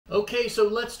Okay, so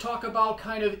let's talk about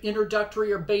kind of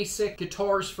introductory or basic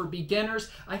guitars for beginners.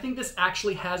 I think this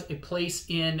actually has a place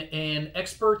in an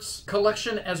experts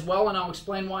collection as well, and I'll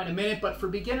explain why in a minute, but for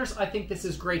beginners, I think this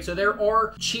is great. So there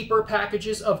are cheaper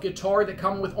packages of guitar that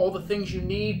come with all the things you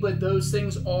need, but those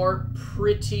things are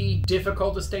pretty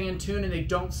difficult to stay in tune and they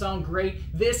don't sound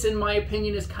great. This, in my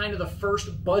opinion, is kind of the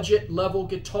first budget level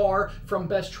guitar from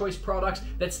Best Choice Products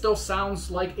that still sounds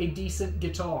like a decent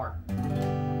guitar.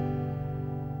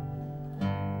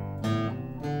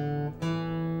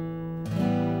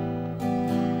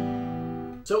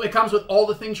 So it comes with all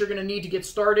the things you're going to need to get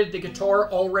started. The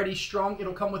guitar already strung.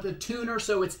 It'll come with a tuner,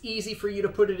 so it's easy for you to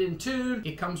put it in tune.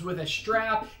 It comes with a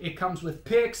strap. It comes with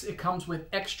picks. It comes with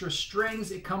extra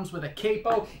strings. It comes with a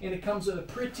capo, and it comes with a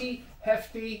pretty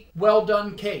hefty,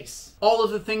 well-done case. All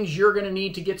of the things you're going to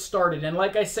need to get started. And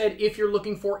like I said, if you're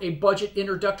looking for a budget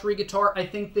introductory guitar, I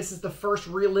think this is the first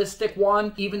realistic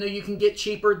one. Even though you can get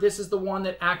cheaper, this is the one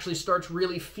that actually starts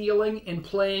really feeling and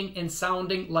playing and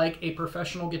sounding like a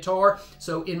professional guitar.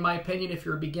 So in my opinion, if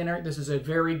you're a beginner, this is a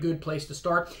very good place to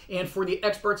start. And for the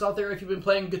experts out there, if you've been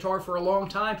playing guitar for a long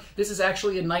time, this is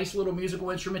actually a nice little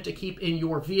musical instrument to keep in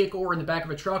your vehicle or in the back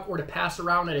of a truck or to pass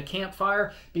around at a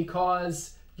campfire,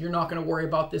 because you're not going to worry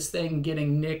about this thing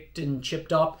getting nicked and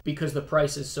chipped up because the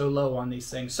price is so low on these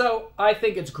things. So I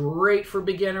think it's great for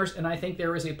beginners, and I think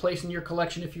there is a place in your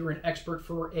collection if you're an expert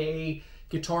for a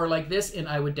guitar like this, and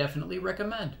I would definitely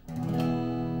recommend.